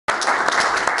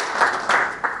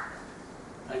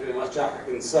much, Jack. I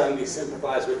can certainly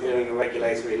sympathise with hearing a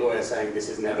regulatory lawyer saying this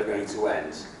is never going to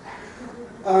end.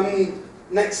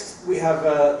 Next, we have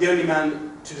the only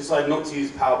man to decide not to use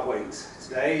PowerPoint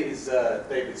today is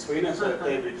David Sweanor. So,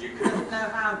 David, you could... I don't know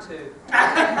how to.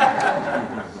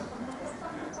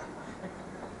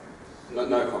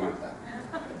 No comment there.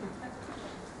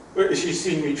 But she's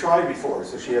seen me try before,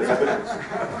 so she has evidence.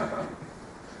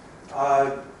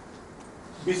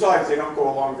 Besides, they don't go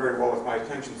along very well with my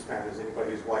attention span, as anybody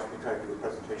who's watched me try to do a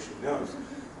presentation knows.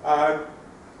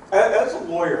 As a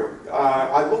lawyer,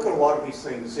 I look at a lot of these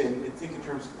things and think in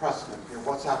terms of precedent, you know,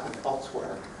 what's happened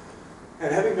elsewhere.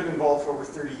 And having been involved for over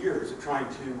 30 years in trying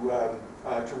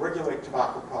to regulate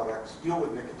tobacco products, deal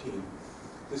with nicotine,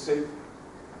 to say,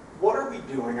 what are we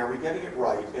doing? Are we getting it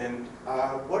right? And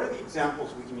what are the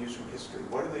examples we can use from history?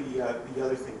 What are the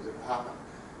other things that have happened?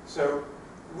 So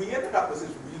we ended up with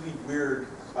this really weird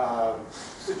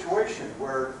situation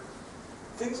where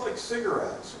things like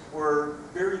cigarettes were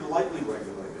very lightly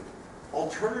regulated.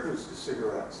 Alternatives to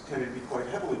cigarettes tended to be quite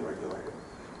heavily regulated.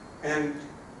 And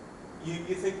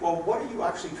you think, well, what are you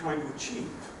actually trying to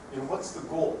achieve? You know, what's the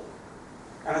goal?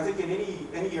 And I think in any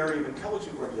area of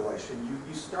intelligent regulation,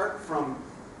 you start from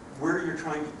where you're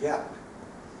trying to get.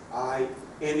 And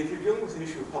if you're dealing with an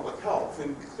issue of public health,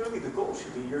 then clearly the goal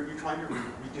should be you're trying to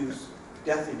reduce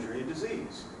death, injury, and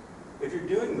disease. If you're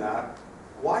doing that,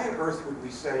 why on earth would we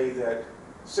say that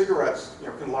cigarettes, you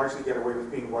know, can largely get away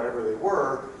with being whatever they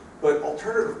were, but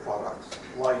alternative products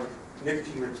like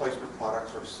nicotine replacement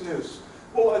products or snus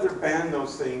will either ban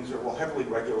those things or will heavily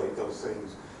regulate those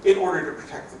things in order to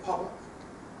protect the public?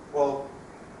 Well,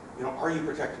 you know, are you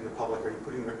protecting the public? Are you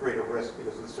putting them at greater risk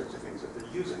because of the sorts of things that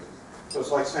they're using? So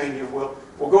it's like saying, you know,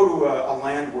 we'll go to a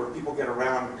land where people get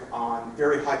around on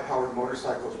very high-powered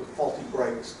motorcycles with faulty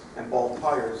brakes and bald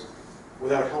tires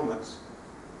without helmets.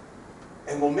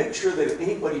 And we'll make sure that if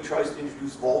anybody tries to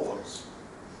introduce Volvos,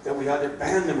 that we either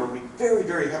ban them or we very,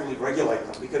 very heavily regulate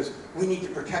them because we need to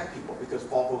protect people because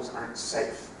Volvos aren't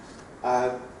safe.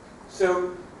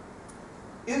 So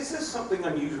is this something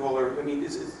unusual, or, I mean,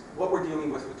 is what we're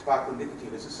dealing with tobacco and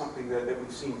nicotine, is this something that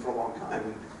we've seen for a long time?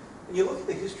 And you look at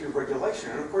the history of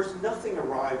regulation, and of course nothing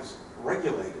arrives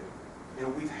regulated. You know,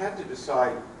 we've had to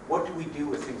decide what do we do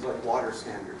with things like water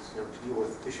standards, you know, to deal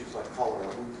with issues like cholera.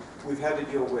 We've had to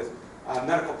deal with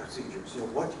medical procedures. You know,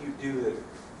 what do you do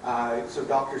that so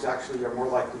doctors actually are more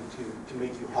likely to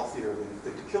make you healthier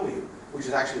than to kill you, which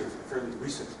is actually a fairly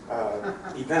recent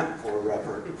event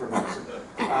for medicine.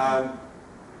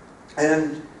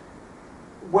 And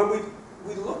when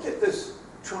we look at this,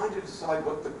 trying to decide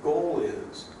what the goal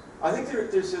is, I think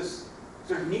there's this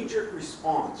sort of knee-jerk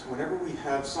response whenever we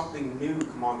have something new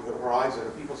come onto the horizon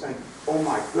of people saying, oh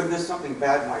my goodness, something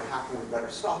bad might happen, we better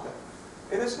stop it.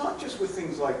 And it's not just with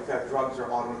things like drugs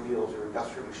or automobiles or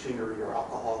industrial machinery or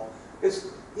alcohol. It's,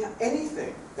 you know,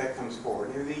 anything that comes forward.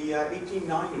 In the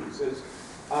 1890s, as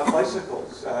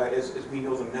bicycles, as we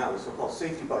know them now, the so-called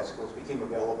safety bicycles became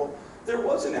available, there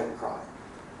was an outcry.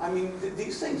 I mean,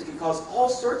 these things can cause all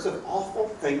sorts of awful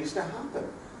things to happen.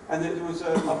 And there was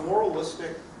a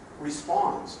moralistic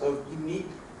response of you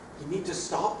need to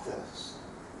stop this.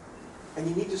 And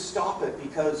you need to stop it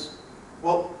because,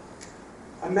 well,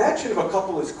 imagine if a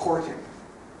couple is courting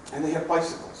and they have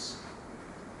bicycles.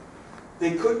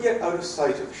 They could get out of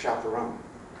sight of the chaperone.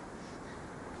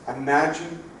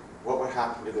 Imagine what would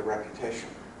happen to their reputation.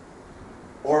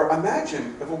 Or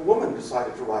imagine if a woman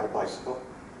decided to ride a bicycle,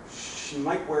 she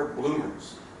might wear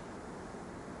bloomers.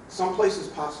 Some places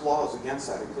pass laws against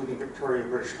that, including Victoria,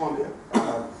 British Columbia.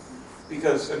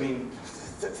 Because, I mean,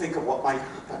 think of what might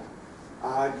happen.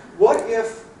 What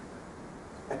if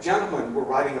a gentleman were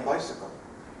riding a bicycle?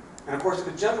 And of course, if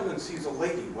a gentleman sees a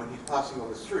lady when he's passing on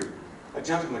the street, a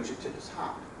gentleman should tip his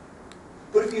hat.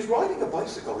 But if he's riding a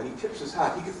bicycle and he tips his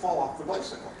hat, he could fall off the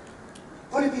bicycle.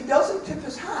 But if he doesn't tip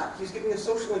his hat, he's giving a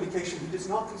social indication he does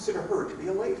not consider her to be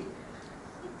a lady.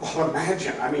 Well,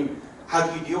 imagine, I mean, how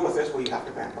do you deal with this? Well, you have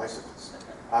to ban bicycles.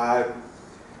 And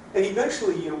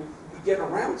eventually, you know, we get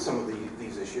around some of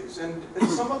these issues, and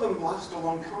some of them last a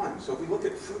long time. So if we look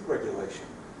at food regulation,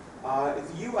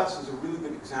 the U.S. is a really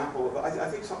good example of, I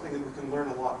think, something that we can learn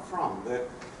a lot from. That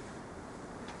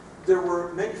there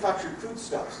were manufactured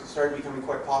foodstuffs that started becoming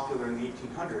quite popular in the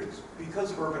 1800s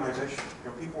because of urbanization. You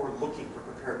know, people were looking for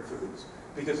prepared foods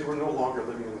because they were no longer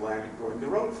living in the land and growing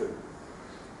their own food.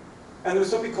 And there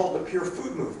was something called the pure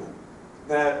food movement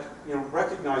that, you know,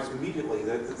 recognized immediately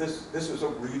that this was a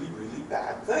really, really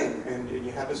bad thing, and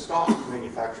you had to stop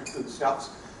manufactured foodstuffs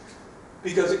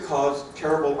because it caused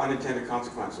terrible unintended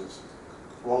consequences.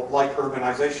 Well, like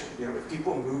urbanization. You know, if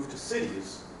people move to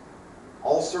cities,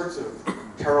 all sorts of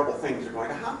terrible things are going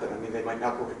to happen. I mean, they might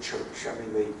not go to church. I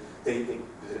mean,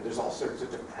 there's all sorts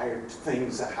of deprived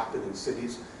things that happen in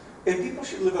cities. And people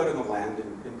should live out in the land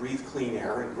and breathe clean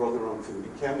air and grow their own food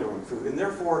and can their own food. And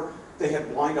therefore, they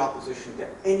had blind opposition to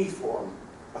any form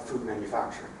of food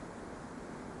manufacturing.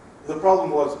 The problem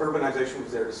was urbanization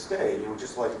was there to stay,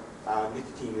 just like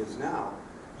nicotine is now.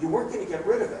 You weren't going to get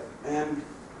rid of it. And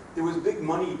there was big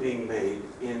money being made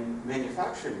in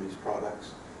manufacturing these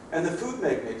products. And the food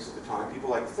magnates at the time, people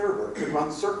like Thurber, could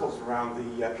run circles around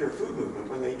the pure food movement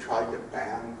when they tried to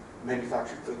ban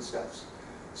manufactured foodstuffs.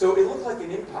 So it looked like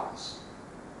an impasse.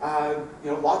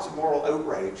 Lots of moral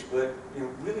outrage, but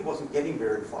really wasn't getting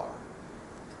very far.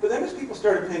 But then as people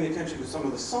started paying attention to some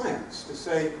of the science, to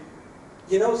say,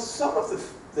 some of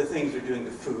the things they're doing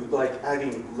to food, like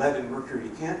adding lead and mercury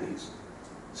to candies,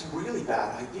 it's a really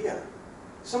bad idea.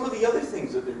 Some of the other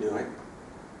things that they're doing,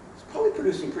 it's probably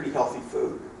producing pretty healthy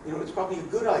food. It's probably a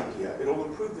good idea. It'll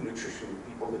improve the nutrition of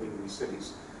people living in these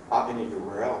cities and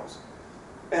everywhere else.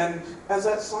 And as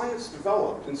that science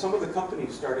developed, and some of the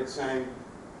companies started saying,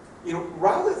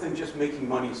 rather than just making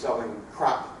money selling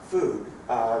crap food,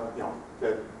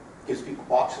 that gives people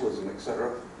botulism,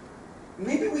 etc.,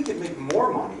 maybe we could make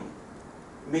more money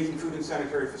making food in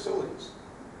sanitary facilities.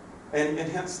 And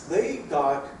hence they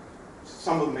got,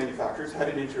 some of the manufacturers had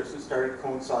an interest that started to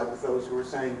coincide with those who were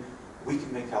saying, we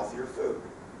can make healthier food.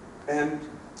 And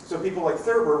so people like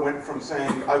Thurber went from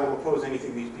saying, I will oppose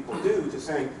anything these people do, to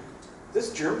saying,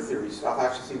 this germ theory stuff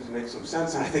actually seems to make some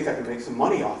sense, and I think I can make some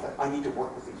money off it. I need to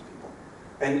work with these people.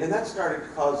 And that started to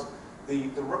cause the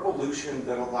revolution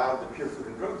that allowed the Pure Food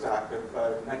and Drugs Act of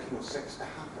 1906 to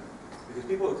happen. Because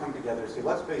people would come together and say,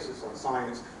 let's base this on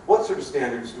science. What sort of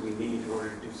standards do we need in order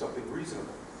to do something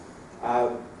reasonable?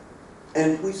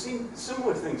 And we've seen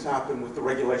similar things happen with the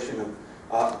regulation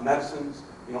of medicines,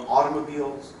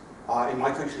 automobiles. In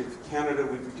my country of Canada,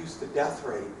 we've reduced the death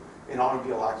rate in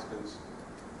automobile accidents,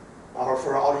 or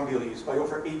for automobile use, by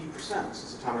over 80%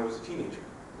 since the time I was a teenager.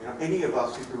 Any of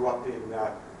us who grew up in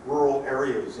rural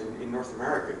areas in North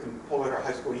America can pull out our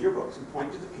high school yearbooks and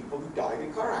point to the people who died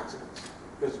in car accidents,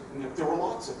 because there were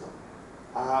lots of them.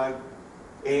 I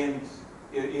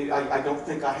don't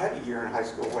think I had a year in high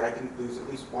school where I didn't lose at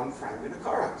least one friend in a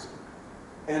car accident.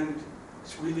 And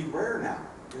it's really rare now.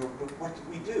 But what did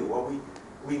we do? Well,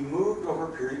 we moved over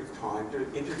a period of time to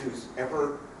introduce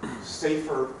ever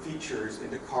safer features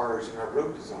into cars in our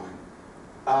road design.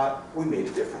 We made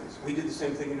a difference. We did the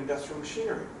same thing in industrial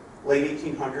machinery. Late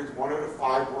 1800s, 1 out of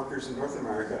 5 workers in North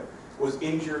America was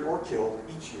injured or killed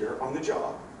each year on the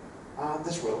job.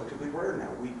 That's relatively rare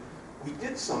now. We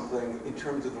did something in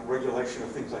terms of the regulation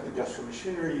of things like industrial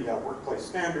machinery, workplace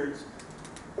standards,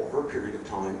 over a period of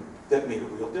time that made a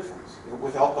real difference.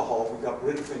 With alcohol, we got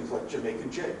rid of things like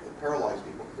Jamaican Jake that paralyzed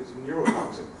people because of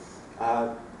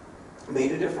neurotoxin.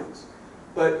 Made a difference.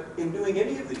 But in doing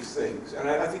any of these things, and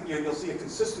I think you'll see a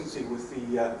consistency with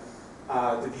the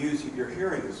views you're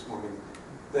hearing this morning,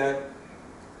 that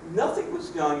nothing was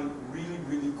done really,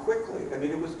 really quickly. I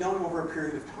mean, it was done over a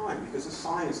period of time because the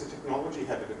science, the technology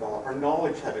had to develop, our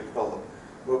knowledge had to develop.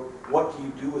 But what do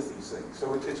you do with these things?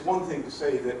 So it's one thing to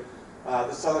say that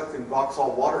the Southwark and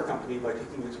Vauxhall Water Company, by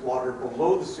taking its water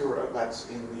below the sewer outlets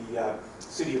in the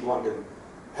City of London,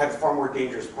 had a far more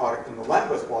dangerous product than the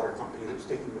Lambeth Water Company that was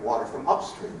taking the water from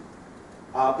upstream.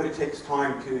 But it takes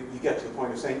time you get to the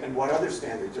point of saying, and what other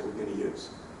standards are we going to use?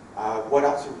 What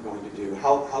else are we going to do?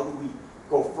 How do we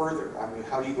go further? I mean,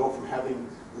 how do you go from having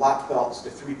lap belts to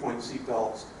 3-point seat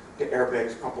belts to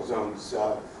airbags, crumple zones,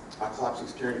 collapsing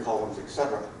steering columns,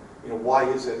 etc.? Why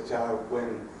is it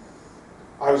when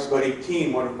I was about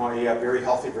 18, one of my very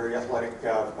healthy, very athletic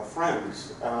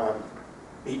friends,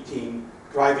 18,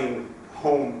 driving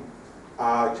home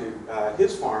to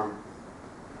his farm,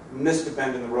 missed a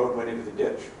bend in the road, went into the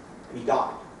ditch, and he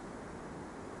died.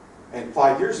 And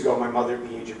 5 years ago, my mother, at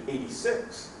the age of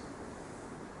 86,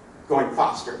 going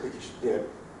faster because she did,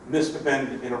 missed a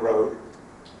bend in a road,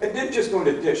 and didn't just go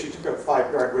into the ditch. She took out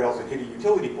 5 guardrails and hit a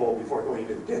utility pole before going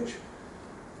into the ditch.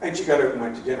 And she got out and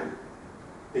went to dinner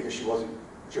because she wasn't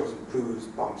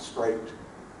bruised, bumped, scraped,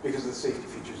 because of the safety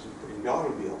features of putting the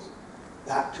automobiles.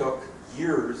 That took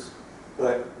years,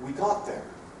 but we got there.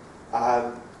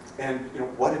 And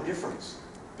what a difference,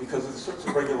 because of the sorts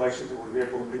of regulations that we were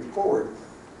able to bring forward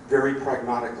very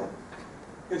pragmatically.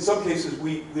 In some cases,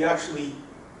 we actually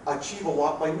achieve a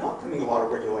lot by not putting a lot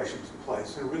of regulations in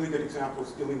place. And a really good example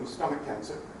is dealing with stomach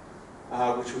cancer,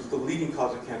 which was the leading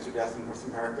cause of cancer death in North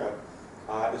America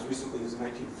as recently as the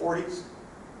 1940s,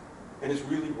 and is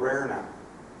really rare now.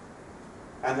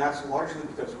 And that's largely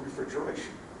because of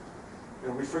refrigeration.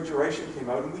 Refrigeration came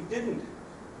out, and we didn't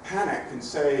panic and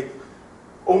say,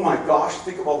 oh my gosh,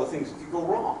 think of all the things that could go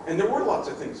wrong. And there were lots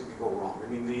of things that could go wrong. I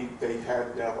mean, they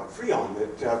had Freon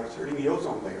that was hurting the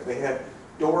ozone layer. They had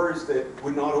doors that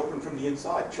would not open from the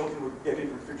inside. Children would get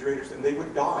into refrigerators and they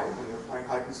would die when they were playing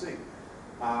hide and seek.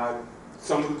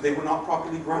 They were not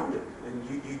properly grounded,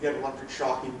 and you get electric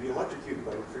shock, you'd be electrocuted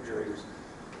by refrigerators.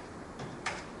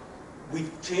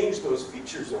 We've changed those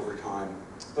features over time,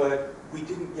 but we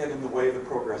didn't get in the way of the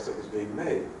progress that was being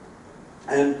made.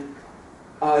 And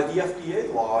the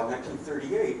FDA law in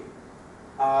 1938,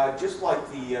 just like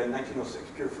the 1906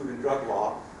 Pure Food and Drug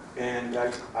Law and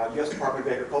U.S. Department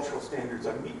of Agricultural Standards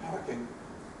on meatpacking,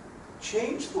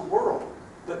 changed the world,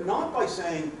 but not by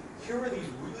saying, here are these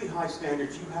really high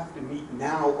standards you have to meet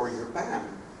now or you're banned.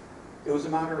 It was a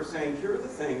matter of saying, here are the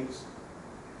things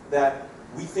that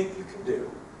we think you can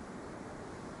do,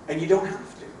 and you don't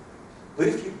have to. But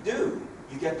if you do,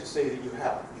 you get to say that you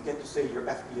have. You get to say you're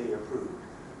FDA approved,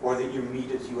 or that your meat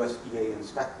is USDA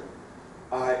inspected.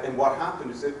 And what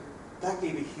happened is that that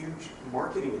gave a huge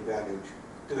marketing advantage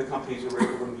to the companies who were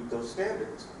able to meet those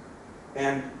standards,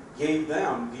 and gave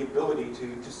them the ability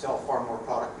to sell far more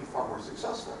product, be far more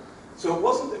successful. So it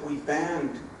wasn't that we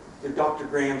banned Dr.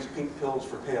 Graham's pink pills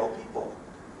for pale people.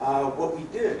 What we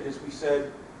did is we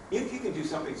said, if you can do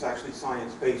something that's actually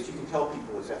science-based, you can tell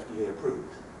people it's FDA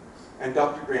approved. And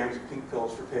Dr. Graham's pink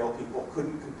pills for pale people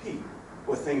couldn't compete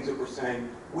with things that were saying,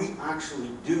 we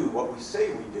actually do what we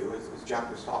say we do, as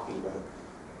Jack was talking about.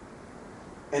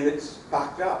 And it's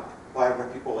backed up by a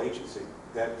reputable agency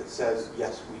that says,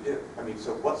 yes, we do. I mean,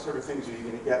 so what sort of things are you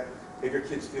going to get if your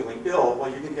kid's feeling ill? Well,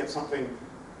 you're going to get something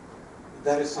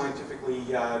that is scientifically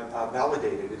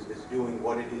validated as doing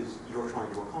what it is you're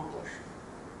trying to accomplish.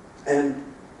 And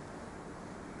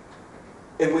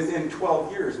within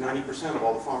 12 years, 90% of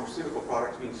all the pharmaceutical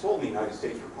products being sold in the United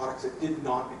States were products that did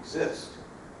not exist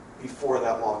before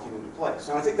that law came into place.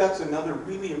 And I think that's another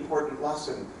really important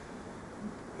lesson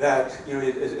that, you know,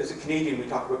 as a Canadian, we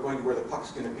talk about going to where the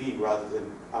puck's going to be rather than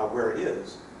where it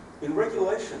is. In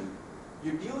regulation,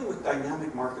 you're dealing with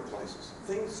dynamic marketplaces.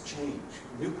 Things change.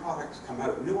 New products come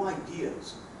out. New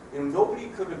ideas. You know, nobody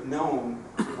could have known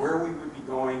where we would be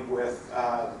going with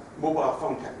mobile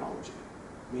phone technology.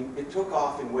 I mean, it took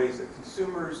off in ways that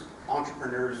consumers,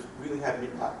 entrepreneurs really had an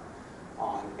impact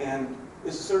on. And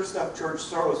it's the sort of stuff George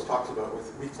Soros talks about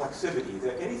with reflexivity,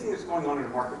 that anything that's going on in a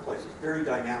marketplace is very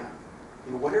dynamic.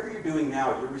 You know, whatever you're doing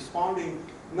now, you're responding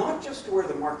not just to where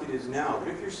the market is now, but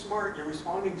if you're smart, you're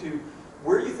responding to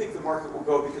where you think the market will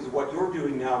go because of what you're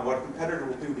doing now, and what a competitor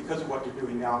will do because of what you're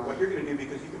doing now, and what you're going to do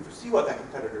because you can foresee what that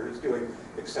competitor is doing,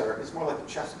 etc. It's more like a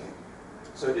chess game.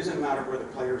 So it doesn't matter where the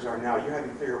players are now, you're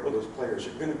having to figure out where those players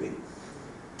are going to be.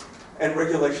 And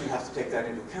regulation has to take that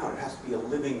into account. It has to be a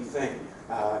living thing.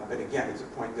 But again, it's a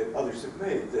point that others have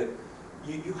made, that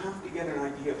you have to get an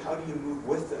idea of how do you move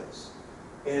with this.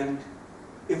 And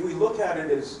if we look at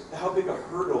it as how big a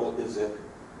hurdle is it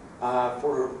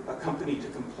for a company to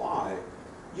comply,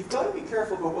 you've got to be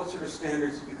careful about what sort of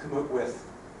standards you come up with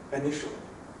initially.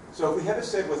 So if we had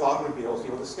said with automobiles,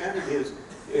 you know, the standard is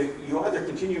you either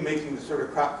continue making the sort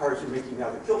of crap cars you're making now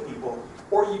that kill people,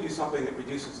 or you do something that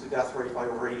reduces the death rate by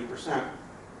over 80%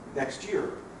 next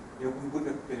year. You know, we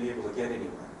wouldn't have been able to get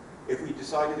anywhere. If we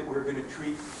decided that we were going to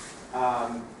treat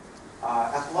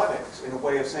athletics in a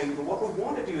way of saying, well, what we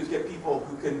want to do is get people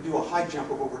who can do a high jump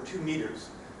of over 2 meters.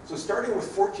 So starting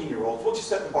with 14-year-olds, we'll just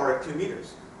set the bar at 2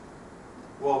 meters.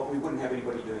 Well, we wouldn't have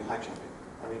anybody doing high jumping.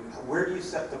 I mean, where do you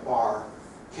set the bar?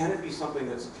 Can it be something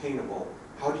that's attainable?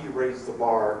 How do you raise the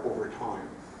bar over time?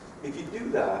 If you do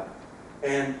that,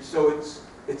 and so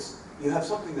you have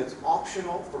something that's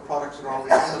optional for products that are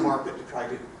already on the market to try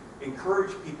to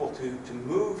encourage people to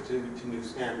move to new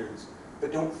standards,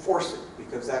 but don't force it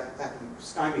because that can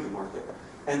stymie the market.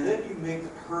 And then you make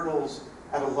hurdles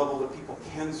at a level that people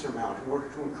can surmount in order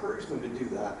to encourage them to do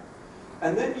that.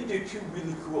 And then you do two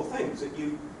really cool things, that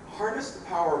you harness the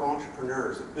power of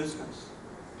entrepreneurs of business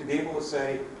to be able to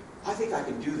say, I think I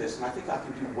can do this, and I think I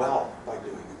can do well by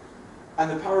doing it.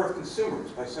 And the power of consumers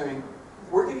by saying,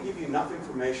 we're going to give you enough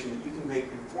information that you can make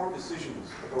informed decisions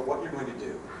about what you're going to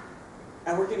do.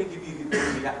 And we're going to give you the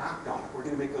ability to act on it. We're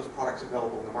going to make those products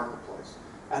available in the marketplace.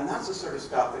 And that's the sort of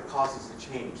stuff that causes the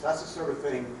change. That's the sort of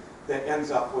thing that ends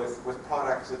up with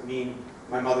products that mean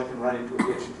my mother can run into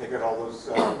a ditch and take out all those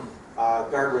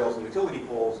guardrails and utility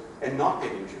poles and not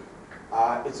get injured.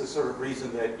 It's a sort of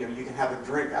reason that you can have a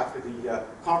drink after the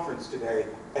conference today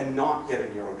and not get a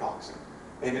neurotoxin.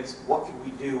 And it's what can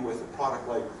we do with a product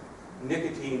like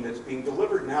nicotine that's being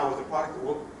delivered now with a product that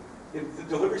will, the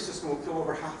delivery system will kill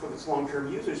over half of its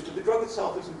long-term users, but the drug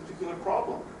itself isn't a particular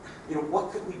problem. You know,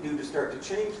 what could we do to start to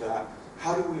change that?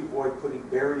 How do we avoid putting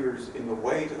barriers in the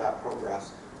way to that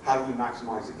progress? How do we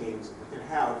maximize the gains that we can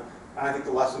have? And I think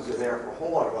the lessons are there for a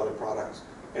whole lot of other products.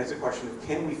 And it's a question of,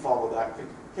 can we follow that?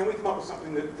 Can we come up with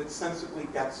something that sensibly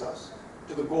gets us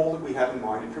to the goal that we have in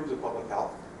mind in terms of public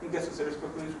health and gets us there as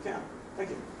quickly as we can?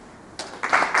 Thank you.